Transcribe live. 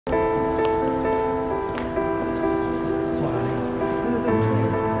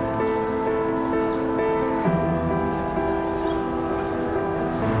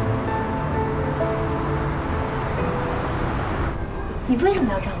为什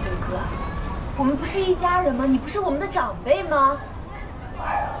么要这样对哥啊？我们不是一家人吗？你不是我们的长辈吗？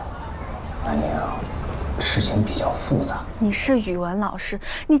哎呀，南宁啊，事情比较复杂。你是语文老师，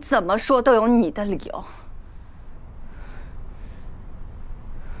你怎么说都有你的理由。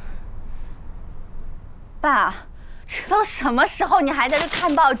爸，直到什么时候你还在这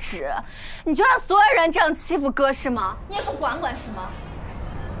看报纸？你就让所有人这样欺负哥是吗？你也不管是吗？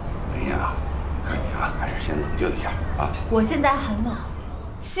林燕啊，看你啊，还是先冷静一下啊。我现在很冷静。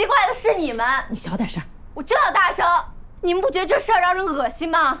奇怪的是你们，你小点声。我就要大声。你们不觉得这事儿让人恶心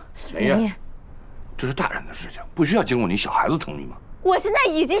吗？林燕，这是大人的事情，不需要经过你小孩子同意吗？我现在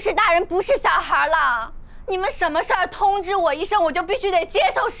已经是大人，不是小孩了。你们什么事儿通知我一声，我就必须得接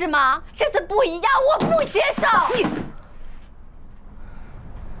受是吗？这次不一样，我不接受。你，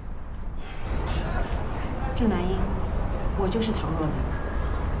郑南英，我就是唐若琳。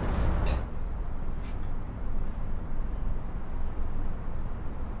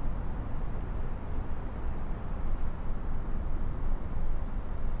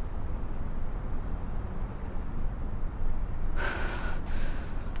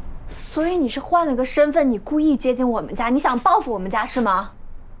所以你是换了个身份，你故意接近我们家，你想报复我们家是吗？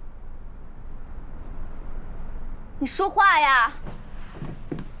你说话呀！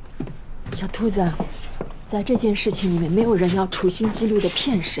小兔子，在这件事情里面，没有人要处心积虑的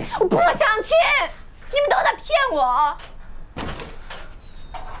骗谁。我不想听，你们都在骗我。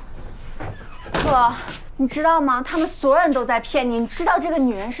哥，你知道吗？他们所有人都在骗你。你知道这个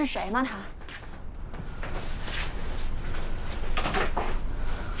女人是谁吗？她。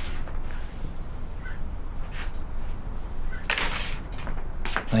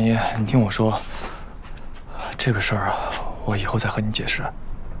南一，你听我说，这个事儿啊，我以后再和你解释。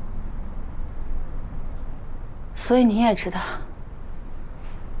所以你也知道，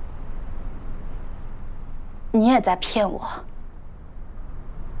你也在骗我。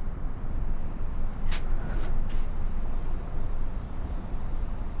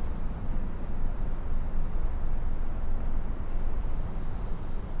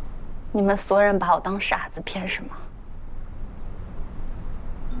你们所有人把我当傻子骗是吗？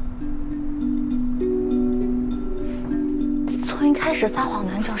从一开始撒谎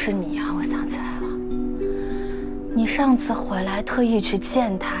的人就是你啊！我想起来了，你上次回来特意去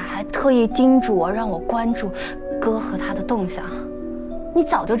见他，还特意叮嘱我让我关注哥和他的动向。你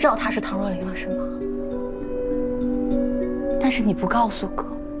早就知道他是唐若琳了是吗？但是你不告诉哥，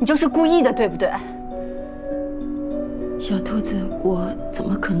你就是故意的，对不对？小兔子，我怎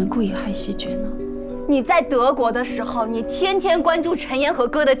么可能故意害希觉呢？你在德国的时候，你天天关注陈妍和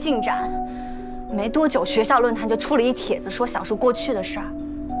哥的进展。没多久，学校论坛就出了一帖子，说小叔过去的事儿。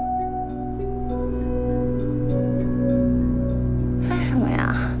为什么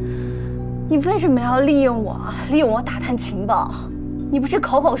呀？你为什么要利用我？利用我打探情报？你不是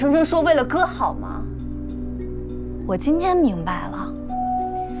口口声声说为了哥好吗？我今天明白了，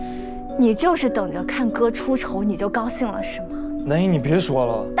你就是等着看哥出丑，你就高兴了是吗？南一，你别说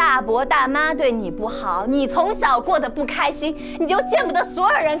了。大伯大妈对你不好，你从小过得不开心，你就见不得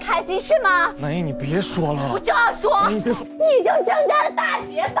所有人开心是吗？南一，你别说了。我就要说，你别说，你就郑家的大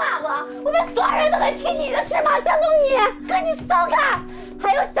姐罢了，我们所有人都得听你的是吗？江东你，哥你松开！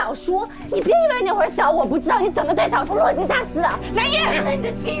还有小叔，你别以为那会儿小我不知道你怎么对小叔落井下石的。南一，是你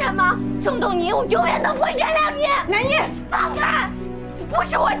的亲人吗？郑东尼，我永远都不会原谅你。南一，放开！你不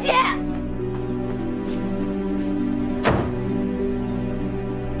是我姐。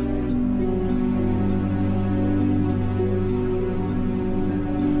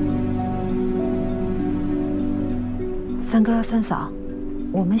三哥三嫂，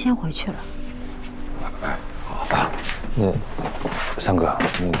我们先回去了。哎，好。那三哥，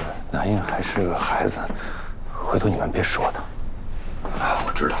那个南英还是个孩子，回头你们别说他。啊，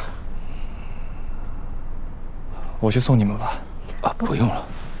我知道。我去送你们吧。啊，不用了。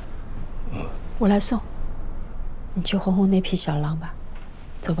我来送。你去哄哄那匹小狼吧。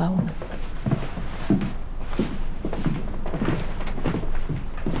走吧，我们。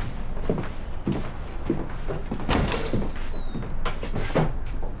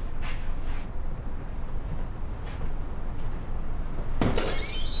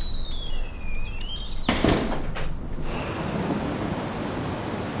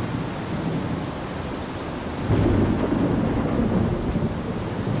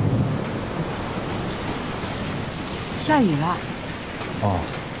下雨了。哦。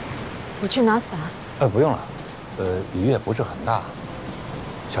我去拿伞。不用了。雨也不是很大。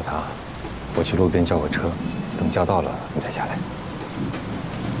小唐，我去路边叫个车，等叫到了你再下来。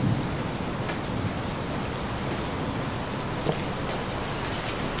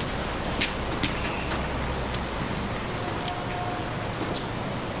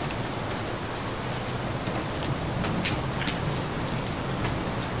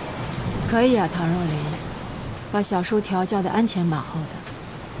可以啊，唐若琳，把小叔调教的鞍前马后的。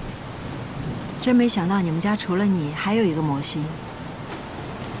真没想到你们家除了你，还有一个魔星。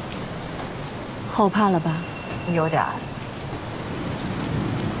后怕了吧？有点儿。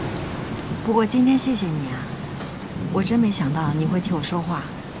不过今天谢谢你啊，我真没想到你会替我说话。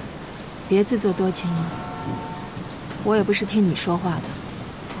别自作多情了，我也不是替你说话的。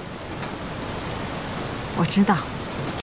我知道。